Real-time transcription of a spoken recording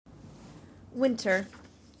Winter,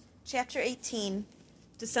 Chapter 18,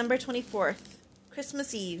 December 24th,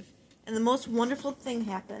 Christmas Eve, and the most wonderful thing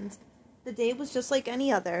happened. The day was just like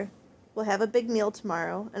any other. We'll have a big meal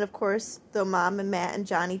tomorrow, and of course, though Mom and Matt and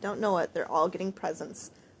Johnny don't know it, they're all getting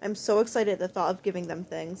presents. I'm so excited at the thought of giving them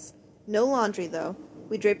things. No laundry, though.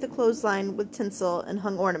 We draped the clothesline with tinsel and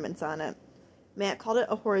hung ornaments on it. Matt called it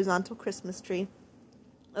a horizontal Christmas tree.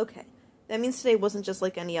 Okay, that means today wasn't just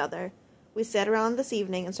like any other. We sat around this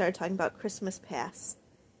evening and started talking about Christmas past.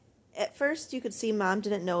 At first, you could see Mom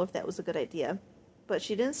didn't know if that was a good idea, but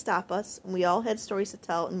she didn't stop us, and we all had stories to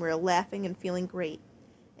tell, and we were laughing and feeling great.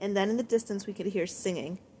 And then in the distance, we could hear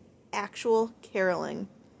singing. Actual caroling.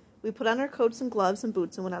 We put on our coats and gloves and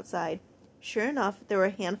boots and went outside. Sure enough, there were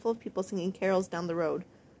a handful of people singing carols down the road.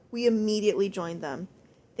 We immediately joined them.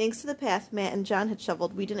 Thanks to the path Matt and John had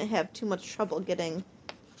shoveled, we didn't have too much trouble getting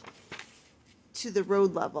to the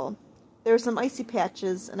road level. There were some icy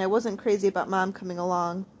patches, and I wasn't crazy about Mom coming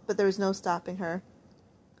along, but there was no stopping her.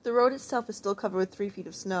 The road itself is still covered with 3 feet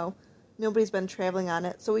of snow. Nobody's been traveling on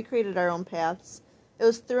it, so we created our own paths. It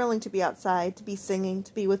was thrilling to be outside, to be singing,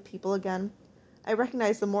 to be with people again. I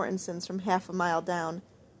recognized the Mortensons from half a mile down.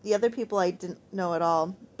 The other people I didn't know at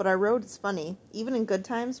all, but our road is funny. Even in good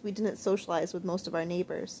times, we didn't socialize with most of our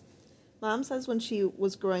neighbors. Mom says when she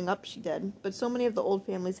was growing up she did, but so many of the old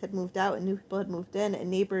families had moved out and new people had moved in,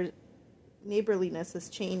 and neighborliness has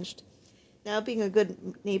changed. Now being a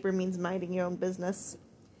good neighbor means minding your own business.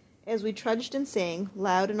 As we trudged and sang,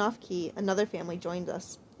 loud and off-key, another family joined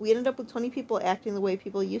us. We ended up with 20 people acting the way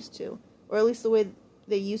people used to, or at least the way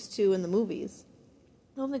they used to in the movies.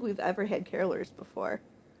 I don't think we've ever had carolers before.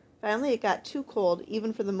 Finally, it got too cold,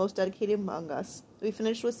 even for the most dedicated among us. We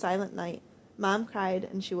finished with Silent Night. Mom cried,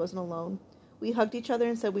 and she wasn't alone. We hugged each other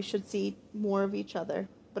and said we should see more of each other,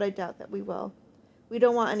 but I doubt that we will. We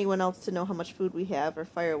don't want anyone else to know how much food we have or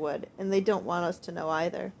firewood, and they don't want us to know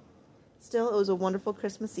either. Still, it was a wonderful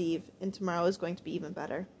Christmas Eve, and tomorrow is going to be even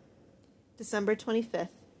better. December 25th.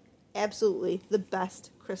 Absolutely the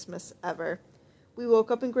best Christmas ever. We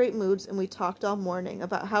woke up in great moods, and we talked all morning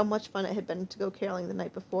about how much fun it had been to go caroling the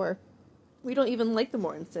night before. We don't even like the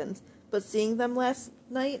Mortensons, but seeing them last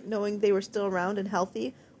night, knowing they were still around and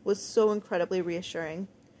healthy, was so incredibly reassuring.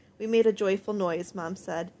 We made a joyful noise, Mom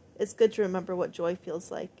said. It's good to remember what joy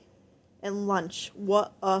feels like. And lunch,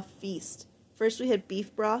 what a feast. First we had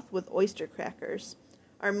beef broth with oyster crackers.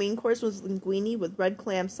 Our main course was linguine with red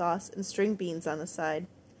clam sauce and string beans on the side.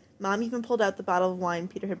 Mom even pulled out the bottle of wine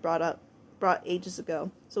Peter had brought ages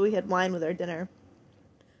ago, so we had wine with our dinner.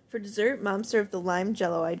 For dessert, Mom served the lime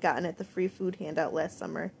jello I'd gotten at the free food handout last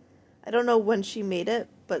summer. I don't know when she made it,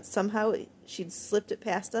 but somehow she'd slipped it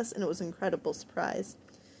past us, and it was an incredible surprise.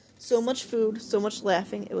 So much food, so much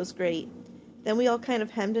laughing, it was great. Then we all kind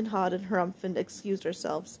of hemmed and hawed and harumphed and excused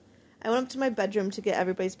ourselves. I went up to my bedroom to get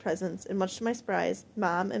everybody's presents, and much to my surprise,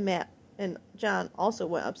 Mom and Matt and John also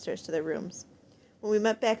went upstairs to their rooms. When we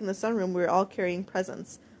met back in the sunroom, we were all carrying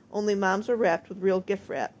presents, only Mom's were wrapped with real gift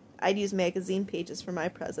wrap. I'd use magazine pages for my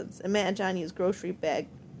presents, and Matt and John used grocery bag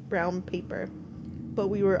brown paper. But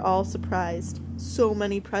we were all surprised. So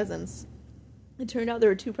many presents. It turned out there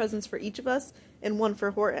were 2 presents for each of us, and 1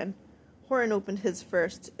 for Horton. Horton opened his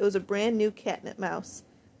first. It was a brand new catnip mouse.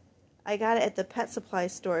 I got it at the pet supply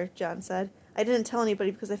store, John said. I didn't tell anybody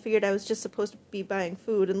because I figured I was just supposed to be buying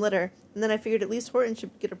food and litter, and then I figured at least Horton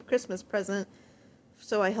should get a Christmas present,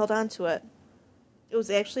 so I held on to it. It was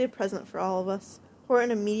actually a present for all of us. Horton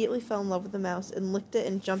immediately fell in love with the mouse and licked it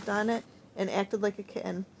and jumped on it and acted like a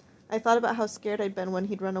kitten. I thought about how scared I'd been when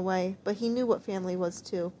he'd run away, but he knew what family was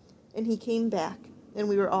too. And he came back, and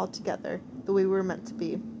we were all together, the way we were meant to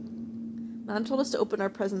be. Mom told us to open our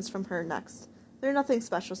presents from her next. They're nothing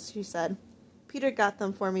special, she said. Peter got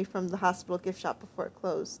them for me from the hospital gift shop before it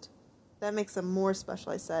closed. That makes them more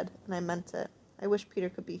special, I said, and I meant it. I wish Peter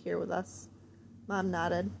could be here with us. Mom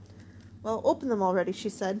nodded. Well, open them already, she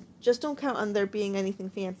said. Just don't count on there being anything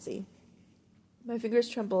fancy. My fingers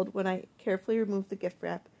trembled when I carefully removed the gift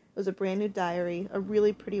wrap. It was a brand new diary, a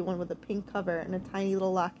really pretty one with a pink cover and a tiny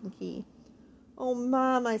little lock and key. Oh,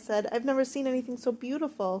 Mom, I said, I've never seen anything so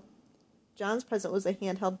beautiful. John's present was a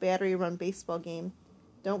handheld battery-run baseball game.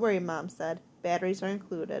 Don't worry, Mom said. Batteries are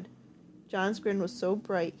included. John's grin was so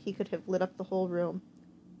bright he could have lit up the whole room.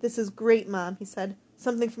 This is great, Mom, he said.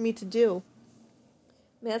 Something for me to do.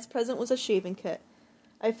 Matt's present was a shaving kit.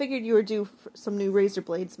 I figured you were due for some new razor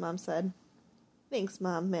blades, Mom said. Thanks,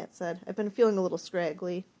 Mom, Matt said. I've been feeling a little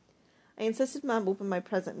scraggly. I insisted Mom open my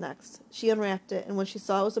present next. She unwrapped it, and when she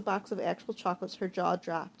saw it was a box of actual chocolates, her jaw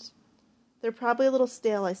dropped. They're probably a little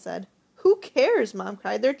stale, I said. Who cares, Mom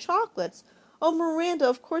cried. They're chocolates. Oh, Miranda,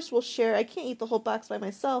 of course we'll share. I can't eat the whole box by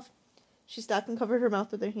myself. She stopped and covered her mouth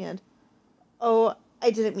with her hand. "Oh,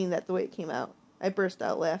 I didn't mean that the way it came out." I burst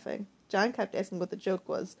out laughing. John kept asking what the joke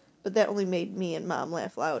was, but that only made me and Mom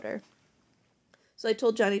laugh louder. So I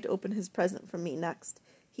told Johnny to open his present from me next.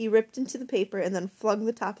 He ripped into the paper and then flung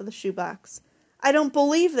the top of the shoebox. "I don't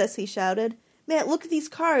believe this," he shouted. "Matt, look at these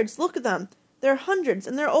cards. Look at them. They're hundreds,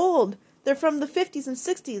 and they're old. They're from the 50s and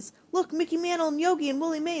 60s. Look, Mickey Mantle and Yogi and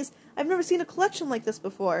Willie Mays. I've never seen a collection like this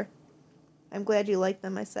before." "I'm glad you like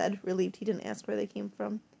them," I said, relieved he didn't ask where they came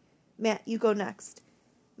from. "Matt, you go next."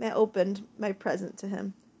 Matt opened my present to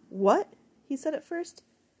him. "What?" he said at first.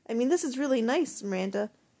 "I mean, this is really nice,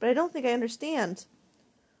 Miranda, but I don't think I understand."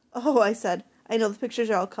 "Oh," I said, "I know the pictures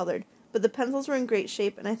are all colored, but the pencils were in great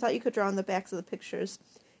shape, and I thought you could draw on the backs of the pictures.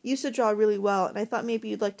 You used to draw really well, and I thought maybe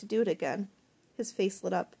you'd like to do it again." His face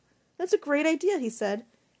lit up. "That's a great idea," he said.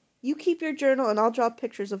 "You keep your journal, and I'll draw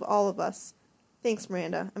pictures of all of us." "Thanks,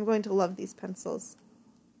 Miranda. I'm going to love these pencils."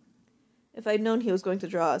 If I'd known he was going to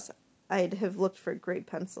draw us, I'd have looked for great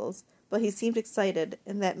pencils, but he seemed excited,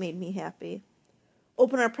 and that made me happy.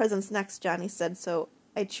 "Open our presents next," Johnny said, so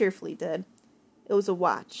I cheerfully did. It was a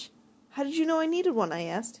watch. "How did you know I needed one?" I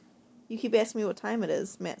asked. "You keep asking me what time it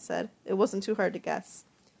is," Matt said. It wasn't too hard to guess.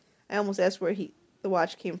 I almost asked where the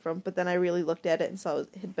watch came from, but then I really looked at it and saw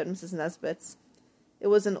it had been Mrs. Nesbitt's. It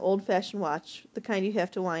was an old-fashioned watch, the kind you have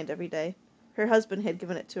to wind every day. Her husband had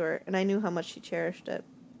given it to her, and I knew how much she cherished it.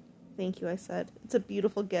 "Thank you," I said. "It's a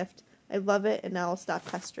beautiful gift. I love it, and now I'll stop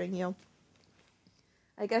pestering you."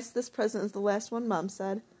 "I guess this present is the last one," Mom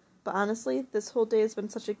said. "But honestly, this whole day has been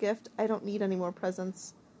such a gift, I don't need any more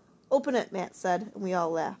presents." "Open it," Matt said, and we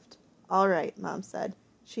all laughed. "All right," Mom said.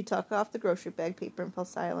 She took off the grocery bag paper and fell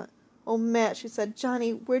silent. "Oh, Matt," she said.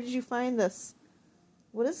 "Johnny, where did you find this?"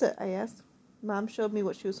 "What is it?" I asked. Mom showed me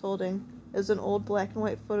what she was holding. It was an old black and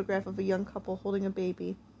white photograph of a young couple holding a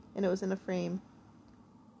baby, and it was in a frame.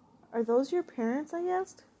 "Are those your parents?" I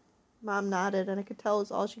asked. Mom nodded, and I could tell it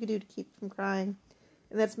was all she could do to keep from crying.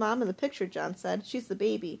 "And that's Mom in the picture," John said. "She's the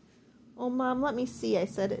baby." "Oh, Mom, let me see," I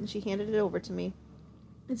said, and she handed it over to me.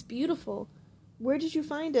 "It's beautiful. Where did you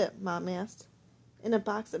find it?" Mom asked. "In a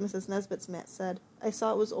box at Mrs. Nesbitt's," Matt said. "I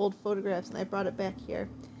saw it was old photographs, and I brought it back here."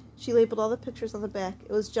 She labeled all the pictures on the back.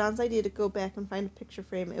 It was John's idea to go back and find a picture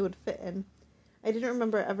frame it would fit in. I didn't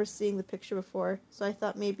remember ever seeing the picture before, so I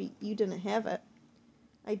thought maybe you didn't have it.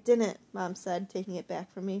 "I didn't," Mom said, taking it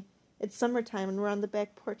back from me. "It's summertime, and we're on the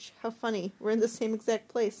back porch. How funny. We're in the same exact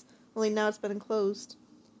place, only now it's been enclosed.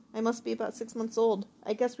 I must be about 6 months old.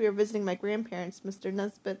 I guess we were visiting my grandparents. Mr.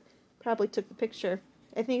 Nesbitt probably took the picture.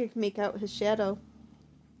 I think I can make out his shadow."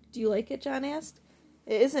 "Do you like it?" John asked.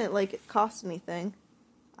 "It isn't like it cost anything."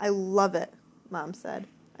 "I love it," Mom said.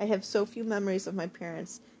 "I have so few memories of my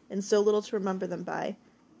parents, and so little to remember them by.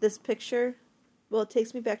 This picture, well, it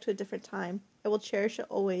takes me back to a different time. I will cherish it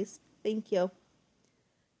always. Thank you."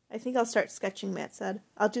 "I think I'll start sketching," Matt said.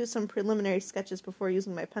 "I'll do some preliminary sketches before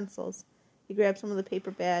using my pencils." He grabbed some of the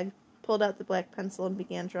paper bag, pulled out the black pencil, and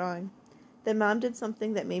began drawing. Then Mom did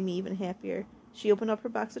something that made me even happier. She opened up her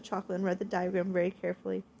box of chocolate and read the diagram very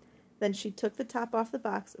carefully. Then she took the top off the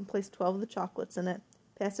box and placed 12 of the chocolates in it.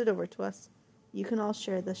 "Pass it over to us. You can all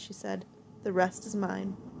share this," she said. "The rest is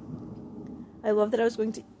mine." I loved that I was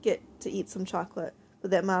going to get to eat some chocolate,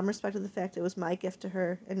 but that Mom respected the fact it was my gift to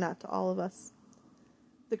her and not to all of us.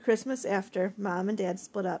 The Christmas after, Mom and Dad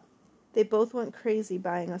split up. They both went crazy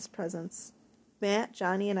buying us presents. Matt,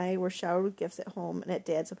 Johnny, and I were showered with gifts at home and at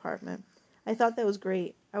Dad's apartment. I thought that was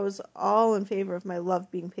great. I was all in favor of my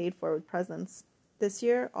love being paid for with presents. This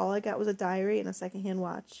year, all I got was a diary and a secondhand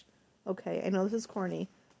watch. Okay, I know this is corny,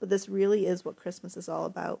 but this really is what Christmas is all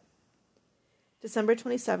about. December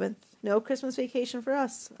 27th. No Christmas vacation for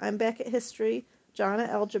us. I'm back at history, John at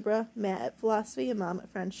algebra, Matt at philosophy, and Mom at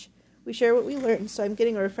French. We share what we learned, so I'm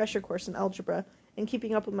getting a refresher course in algebra and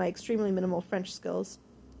keeping up with my extremely minimal French skills.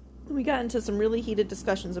 We got into some really heated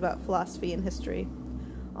discussions about philosophy and history.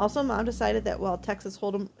 Also, Mom decided that while Texas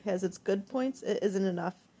Hold'em has its good points, it isn't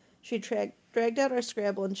enough. She dragged out our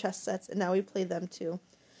Scrabble and chess sets, and now we play them too.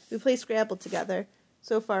 We play Scrabble together.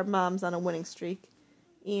 So far, Mom's on a winning streak.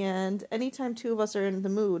 And anytime two of us are in the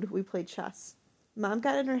mood, we play chess. Mom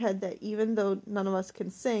got in her head that even though none of us can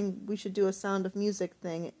sing, we should do a Sound of Music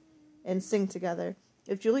thing and sing together.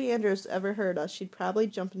 If Julie Andrews ever heard us, she'd probably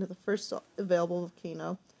jump into the first available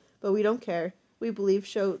volcano. But we don't care. We bellow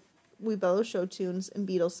show tunes and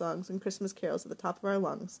Beatles songs and Christmas carols at the top of our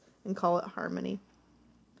lungs and call it harmony.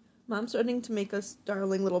 Mom's starting to make us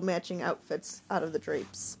darling little matching outfits out of the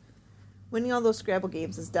drapes. Winning all those Scrabble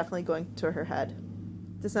games is definitely going to her head.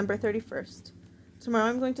 December 31st. Tomorrow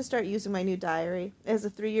I'm going to start using my new diary. It has a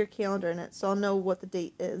 3-year calendar in it, so I'll know what the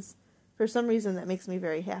date is. For some reason, that makes me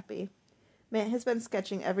very happy. Matt has been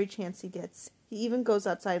sketching every chance he gets. He even goes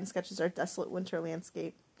outside and sketches our desolate winter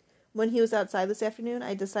landscape. When he was outside this afternoon,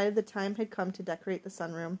 I decided the time had come to decorate the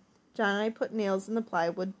sunroom. John and I put nails in the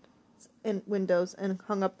plywood and windows and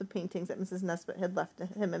hung up the paintings that Mrs. Nesbitt had left to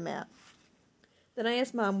him and Matt. Then I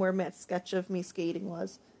asked Mom where Matt's sketch of me skating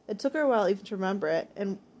was. It took her a while even to remember it,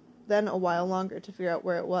 and then a while longer to figure out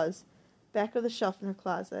where it was. Back of the shelf in her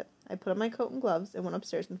closet. I put on my coat and gloves and went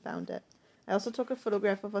upstairs and found it. I also took a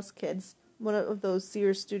photograph of us kids, one of those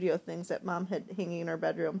Sears studio things that Mom had hanging in her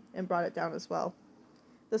bedroom, and brought it down as well.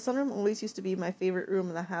 The sunroom always used to be my favorite room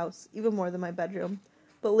in the house, even more than my bedroom.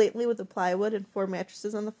 But lately, with the plywood and 4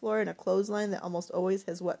 mattresses on the floor and a clothesline that almost always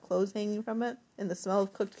has wet clothes hanging from it, and the smell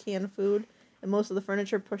of cooked canned food, and most of the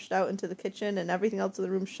furniture pushed out into the kitchen, and everything else in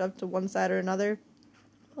the room shoved to one side or another,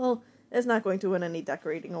 well, it's not going to win any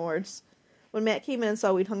decorating awards. When Matt came in and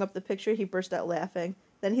saw we'd hung up the picture, he burst out laughing.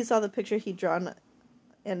 Then he saw the picture he'd drawn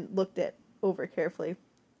and looked it over carefully.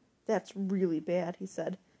 "That's really bad," he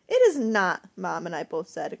said. "It is not," Mom and I both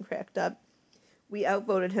said and cracked up. We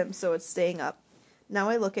outvoted him, so it's staying up. Now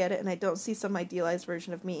I look at it and I don't see some idealized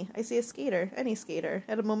version of me. I see a skater, any skater,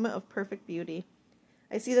 at a moment of perfect beauty.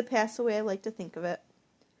 I see the past the way I like to think of it.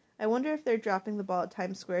 "I wonder if they're dropping the ball at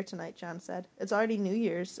Times Square tonight," John said. "It's already New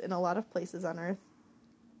Year's in a lot of places on Earth."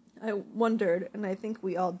 I wondered, and I think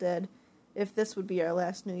we all did, if this would be our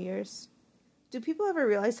last New Year's. Do people ever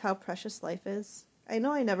realize how precious life is? I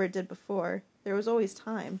know I never did before. There was always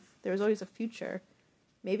time. There was always a future.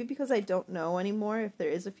 Maybe because I don't know anymore if there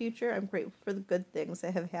is a future, I'm grateful for the good things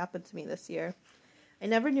that have happened to me this year. I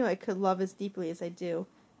never knew I could love as deeply as I do.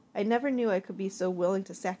 I never knew I could be so willing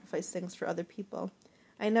to sacrifice things for other people.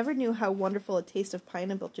 I never knew how wonderful a taste of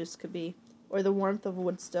pineapple juice could be, or the warmth of a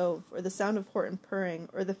wood stove, or the sound of Horton purring,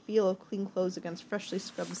 or the feel of clean clothes against freshly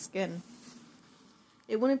scrubbed skin.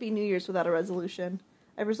 It wouldn't be New Year's without a resolution.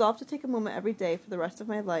 I've resolved to take a moment every day for the rest of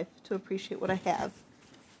my life to appreciate what I have.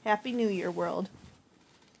 Happy New Year, world.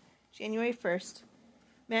 January 1st.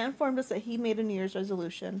 Matt informed us that he made a New Year's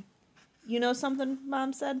resolution. "You know something,"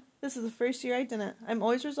 Mom said? "This is the first year I didn't. I'm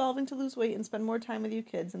always resolving to lose weight and spend more time with you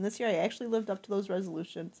kids, and this year I actually lived up to those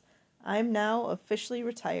resolutions. I'm now officially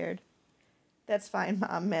retired." "That's fine,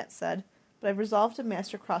 Mom," Matt said, "but I've resolved to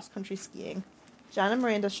master cross-country skiing. John and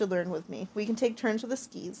Miranda should learn with me. We can take turns with the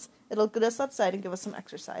skis. It'll get us outside and give us some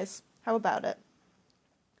exercise. How about it?"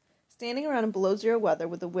 Standing around in below-zero weather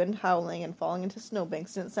with the wind howling and falling into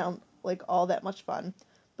snowbanks didn't sound like all that much fun,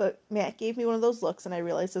 but Matt gave me one of those looks and I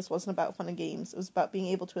realized this wasn't about fun and games. It was about being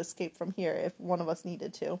able to escape from here if one of us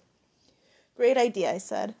needed to. "Great idea," I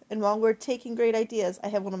said, "and while we're taking great ideas, I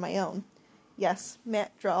have one of my own." "Yes,"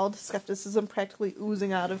 Matt drawled, skepticism practically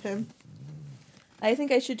oozing out of him. "I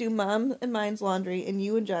think I should do Mom and mine's laundry, and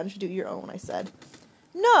you and John should do your own," I said.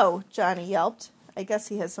 "No!" Johnny yelped. I guess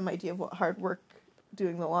he has some idea of what hard work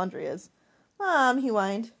doing the laundry is. "Mom," he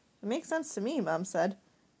whined. "It makes sense to me," Mom said.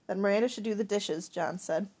 "Then Miranda should do the dishes," John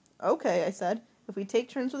said. "Okay," I said. "If we take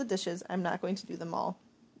turns with the dishes, I'm not going to do them all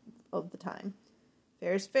of the time."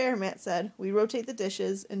 "Fair's fair," Matt said. "We rotate the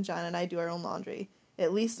dishes, and John and I do our own laundry,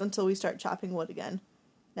 at least until we start chopping wood again.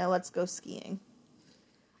 Now let's go skiing."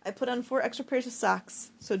 I put on 4 extra pairs of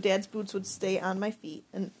socks so Dad's boots would stay on my feet,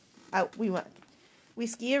 and out we went. We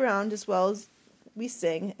ski around as well as we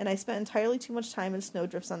sing, and I spent entirely too much time in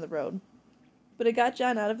snowdrifts on the road. But it got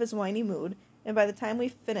John out of his whiny mood, and by the time we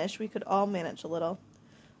finished, we could all manage a little.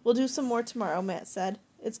 "We'll do some more tomorrow," Matt said.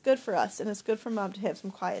 "It's good for us, and it's good for Mom to have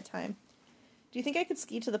some quiet time." "Do you think I could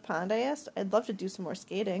ski to the pond?" I asked. "I'd love to do some more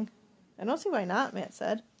skating." "I don't see why not," Matt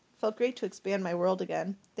said. It felt great to expand my world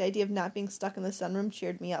again. The idea of not being stuck in the sunroom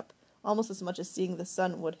cheered me up, almost as much as seeing the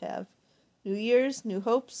sun would have. New Year's, new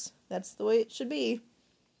hopes. That's the way it should be.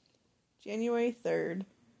 January 3rd.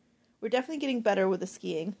 We're definitely getting better with the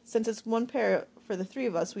skiing. Since it's one pair for the 3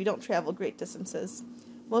 of us, we don't travel great distances.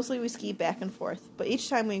 Mostly we ski back and forth, but each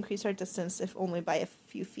time we increase our distance, if only by a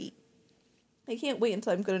few feet. I can't wait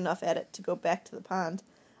until I'm good enough at it to go back to the pond.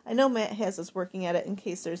 I know Matt has us working at it in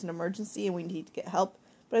case there's an emergency and we need to get help,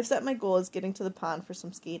 but I've set my goal as getting to the pond for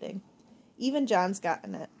some skating. Even John's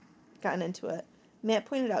gotten into it. Matt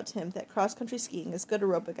pointed out to him that cross-country skiing is good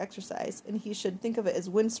aerobic exercise, and he should think of it as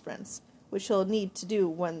wind sprints, which he'll need to do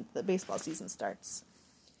when the baseball season starts.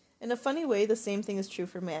 In a funny way, the same thing is true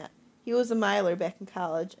for Matt. He was a miler back in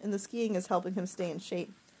college, and the skiing is helping him stay in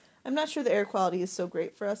shape. I'm not sure the air quality is so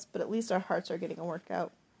great for us, but at least our hearts are getting a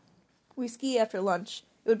workout. We ski after lunch.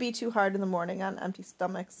 It would be too hard in the morning on empty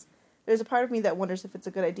stomachs. There's a part of me that wonders if it's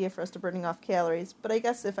a good idea for us to burning off calories, but I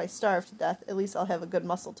guess if I starve to death, at least I'll have a good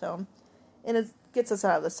muscle tone. And it gets us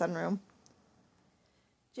out of the sunroom.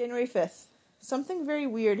 January 5th. Something very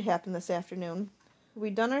weird happened this afternoon.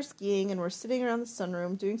 We'd done our skiing and were sitting around the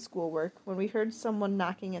sunroom doing schoolwork when we heard someone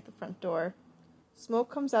knocking at the front door. Smoke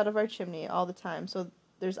comes out of our chimney all the time, so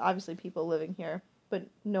there's obviously people living here, but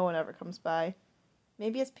no one ever comes by.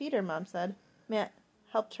 Maybe it's Peter, Mom said. Matt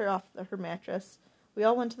helped her off her mattress. We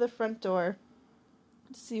all went to the front door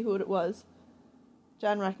to see who it was.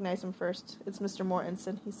 John recognized him first. It's Mr.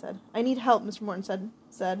 Mortensen, he said. I need help, Mr. Mortensen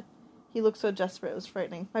said. He looked so desperate it was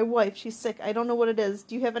frightening. My wife, she's sick. I don't know what it is.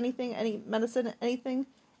 Do you have anything? Any medicine? Anything?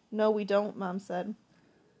 No, we don't, Mom said.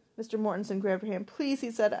 Mr. Mortensen grabbed her hand. Please,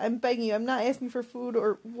 he said. I'm begging you. I'm not asking for food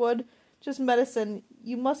or wood. Just medicine.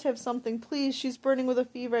 You must have something. Please, she's burning with a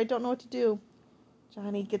fever. I don't know what to do.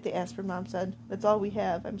 Johnny, get the aspirin, Mom said. That's all we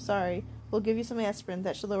have. I'm sorry. We'll give you some aspirin.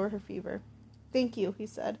 That should lower her fever. Thank you, he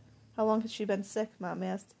said. How long has she been sick? Mom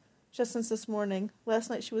asked. Just since this morning. Last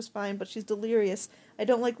night she was fine, but she's delirious. I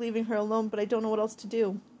don't like leaving her alone, but I don't know what else to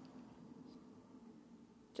do.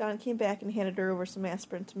 John came back and handed her over some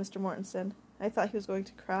aspirin to Mr. Mortensen. I thought he was going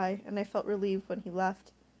to cry, and I felt relieved when he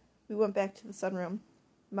left. We went back to the sunroom.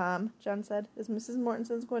 Mom, John said, is Mrs.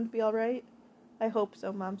 Mortensen going to be all right? I hope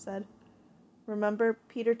so, Mom said. Remember,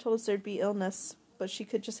 Peter told us there'd be illness, but she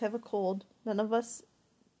could just have a cold. None of us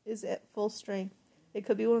is at full strength. It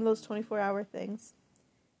could be one of those 24-hour things.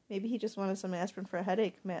 Maybe he just wanted some aspirin for a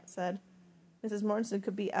headache, Matt said. Mrs. Mortensen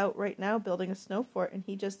could be out right now building a snow fort, and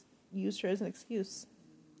he just used her as an excuse.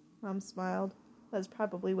 Mom smiled. That's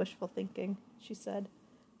probably wishful thinking, she said.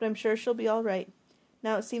 But I'm sure she'll be all right.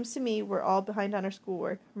 Now it seems to me we're all behind on our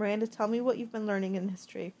schoolwork. Miranda, tell me what you've been learning in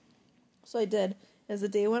history. So I did. As the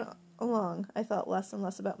day went along, I thought less and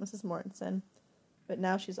less about Mrs. Mortensen. But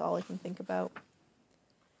now she's all I can think about.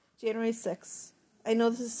 January 6th. I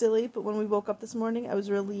know this is silly, but when we woke up this morning, I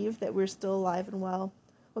was relieved that we were still alive and well.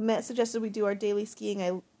 When Matt suggested we do our daily skiing,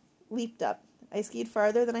 I leaped up. I skied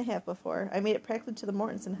farther than I have before. I made it practically to the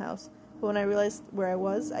Mortensen house. But when I realized where I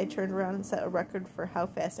was, I turned around and set a record for how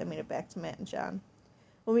fast I made it back to Matt and John.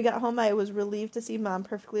 When we got home, I was relieved to see Mom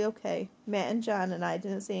perfectly okay. Matt and John and I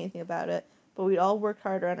didn't say anything about it, but we'd all worked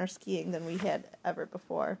harder on our skiing than we had ever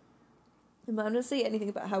before. And Mom didn't say anything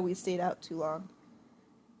about how we stayed out too long.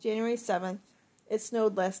 January 7th. It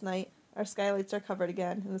snowed last night. Our skylights are covered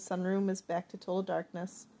again, and the sunroom is back to total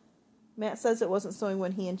darkness. Matt says it wasn't snowing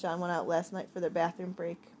when he and John went out last night for their bathroom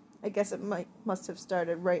break. I guess it must have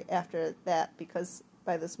started right after that, because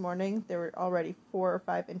by this morning there were already 4 or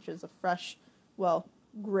 5 inches of fresh,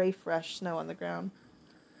 gray fresh snow on the ground.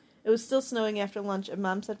 It was still snowing after lunch, and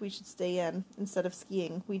Mom said we should stay in instead of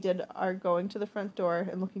skiing. We did our going to the front door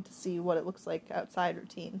and looking to see what it looks like outside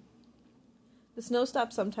routine. The snow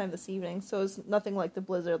stopped sometime this evening, so it was nothing like the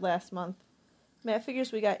blizzard last month. Matt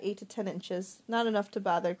figures we got 8 to 10 inches, not enough to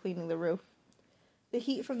bother cleaning the roof. The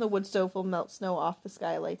heat from the wood stove will melt snow off the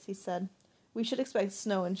skylights, he said. We should expect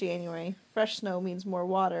snow in January. Fresh snow means more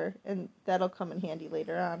water, and that'll come in handy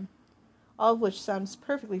later on. All of which sounds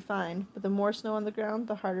perfectly fine, but the more snow on the ground,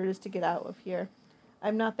 the harder it is to get out of here.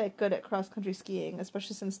 I'm not that good at cross-country skiing,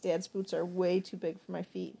 especially since Dad's boots are way too big for my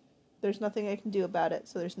feet. There's nothing I can do about it,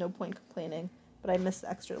 so there's no point complaining, but I miss the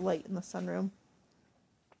extra light in the sunroom.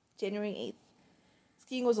 January 8th.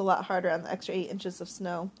 Skiing was a lot harder on the extra 8 inches of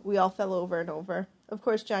snow. We all fell over and over. Of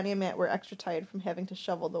course, Johnny and Matt were extra tired from having to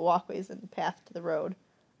shovel the walkways and path to the road.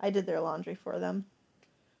 I did their laundry for them.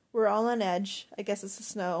 We're all on edge. I guess it's the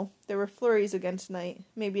snow. There were flurries again tonight,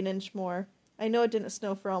 maybe an inch more. I know it didn't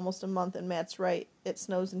snow for almost a month, and Matt's right. It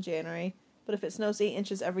snows in January. But if it snows 8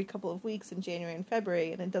 inches every couple of weeks in January and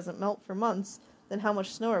February, and it doesn't melt for months, then how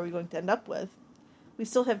much snow are we going to end up with? We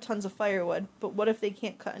still have tons of firewood, but what if they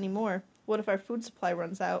can't cut any more? What if our food supply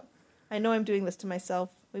runs out? I know I'm doing this to myself.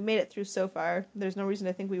 We made it through so far. There's no reason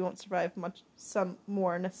to think we won't survive some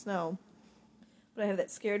more in the snow. But I have that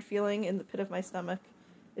scared feeling in the pit of my stomach.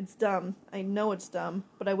 It's dumb. I know it's dumb,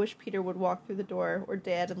 but I wish Peter would walk through the door, or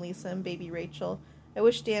Dad and Lisa and baby Rachel. I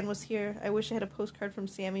wish Dan was here. I wish I had a postcard from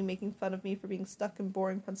Sammy making fun of me for being stuck in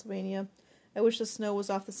boring Pennsylvania. I wish the snow was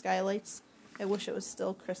off the skylights. I wish it was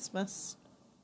still Christmas.